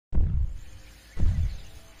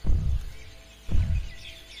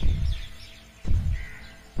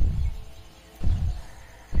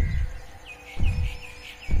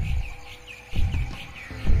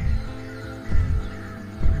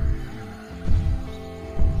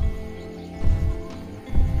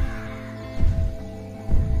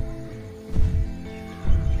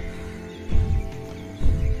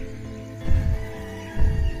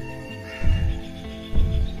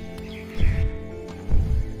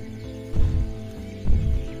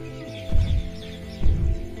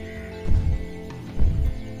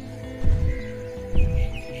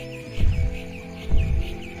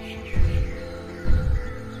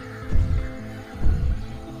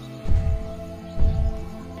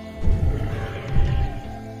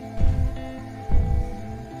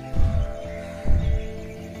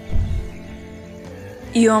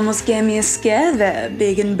You almost gave me a scare there,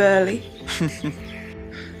 big and burly.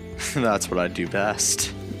 That's what I do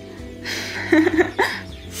best.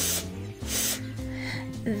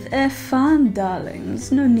 They're fine,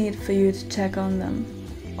 darlings. No need for you to check on them.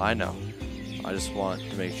 I know. I just want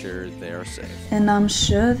to make sure they are safe. And I'm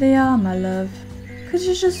sure they are, my love. Could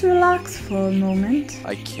you just relax for a moment?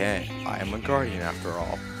 I can't. I am a guardian after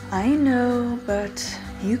all. I know, but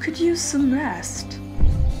you could use some rest.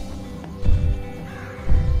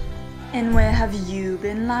 And where have you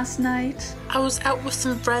been last night? I was out with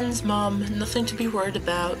some friends, Mom. Nothing to be worried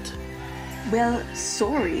about. Well,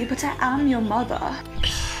 sorry, but I am your mother.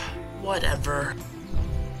 Whatever.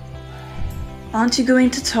 Aren't you going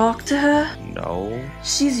to talk to her? No.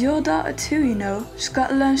 She's your daughter too, you know. She's got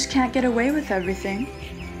to learn she can't get away with everything.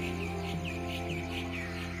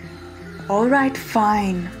 Alright,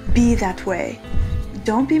 fine. Be that way.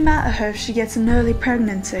 Don't be mad at her if she gets an early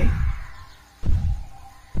pregnancy.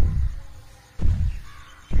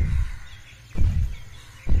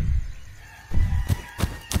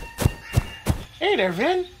 Hey there,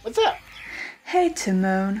 Vin. What's up? Hey,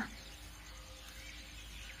 Timon.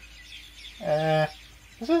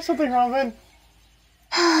 Is there something wrong, Vin?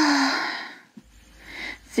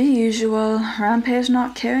 The usual. Rampage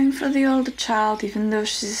not caring for the older child, even though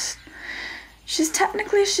she's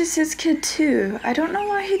technically his kid too. I don't know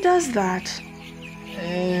why he does that.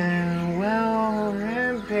 Well,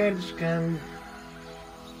 Rampage can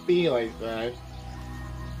be like that.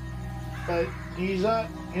 But he's a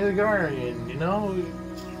guardian, you know?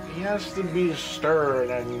 He has to be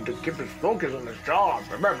stern and to keep his focus on his job.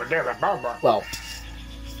 Well,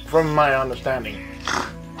 from my understanding.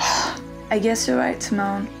 I guess you're right,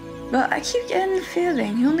 Timon. But I keep getting the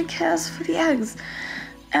feeling he only cares for the eggs.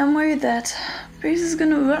 I'm worried that Breeze is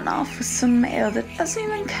gonna run off with some male that doesn't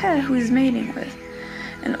even care who he's mating with,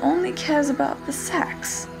 and only cares about the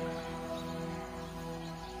sex.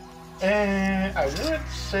 I would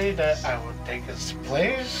say that I would take his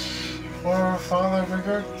place for a father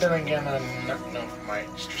figure. Then again, I'm not known for my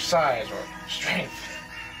extra size or strength.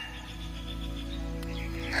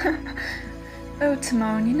 Oh,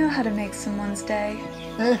 Timon, you know how to make someone's day.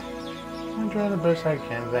 I'll try the best I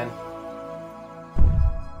can then.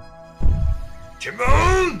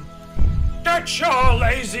 Timon! Get your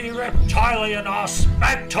lazy reptilian ass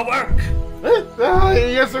back to work!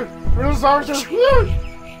 Yes, sir. Real sorry, sir.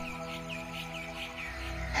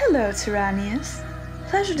 Hello, Tyrannius.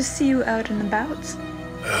 Pleasure to see you out and about.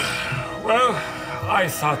 Well, I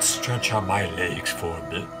thought stretch out my legs for a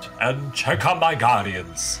bit and check on my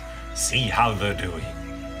guardians. See how they're doing.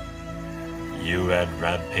 You and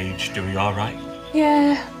Rampage doing alright?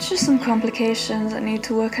 Yeah, just some complications I need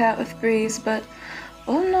to work out with Breeze, but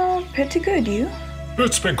all in all, pretty good, you?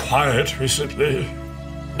 It's been quiet recently.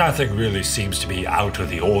 Nothing really seems to be out of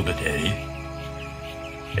the ordinary.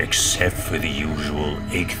 Except for the usual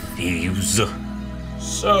egg thieves.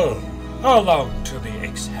 So, how long till the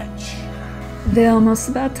eggs hatch? They're almost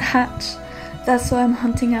about to hatch. That's why I'm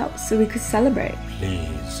hunting out so we could celebrate.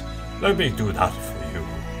 Please, let me do that for you.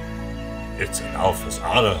 It's an alpha's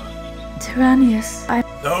honor. Tyrannius,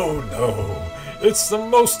 No, it's the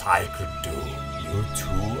most I could do. You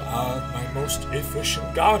two are my most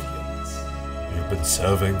efficient guardians. You've been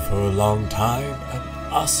serving for a long time and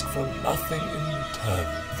ask for nothing in return.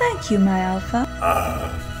 Thank you, my alpha.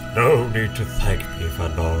 No need to thank me,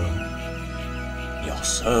 Vanora. Your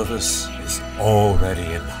service is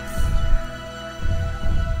already enough.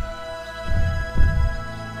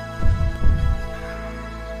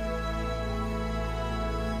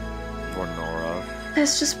 Venora.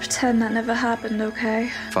 Let's just pretend that never happened, okay?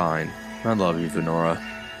 Fine. I love you, Venora.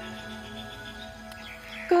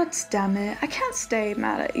 God damn it, I can't stay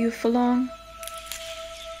mad at you for long.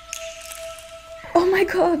 Oh my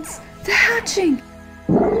god, they're hatching!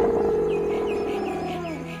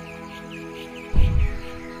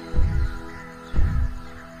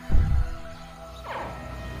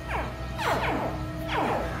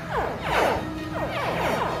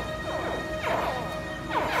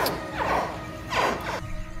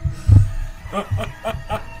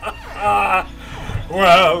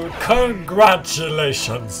 Well,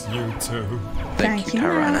 congratulations, you two. Thank you,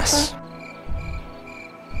 Tyrannus. Alpha.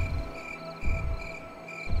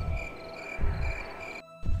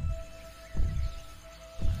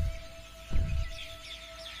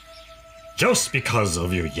 Just because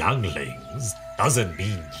of your younglings doesn't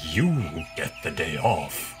mean you get the day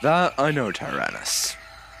off. That I know, Tyrannus.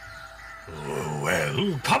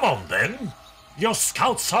 Well, come on then. Your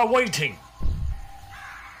scouts are waiting.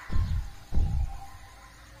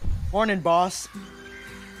 Morning, boss.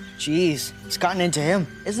 Jeez, it's gotten into him.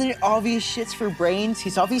 Isn't it obvious shits for brains?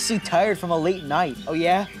 He's obviously tired from a late night. Oh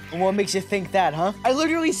yeah? And what makes you think that, huh? I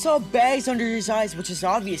literally saw bags under his eyes, which is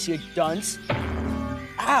obvious, you dunce.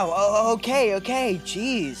 Ow, okay,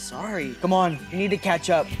 jeez, sorry. Come on, you need to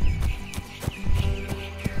catch up.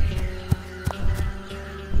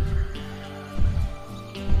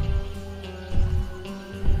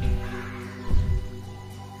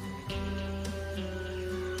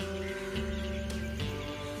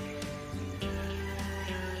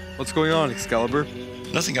 What's going on, Excalibur?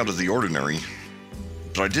 Nothing out of the ordinary,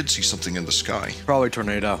 but I did see something in the sky. Probably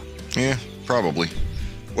tornado. Yeah, probably.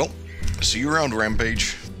 Well, see you around,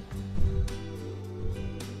 Rampage.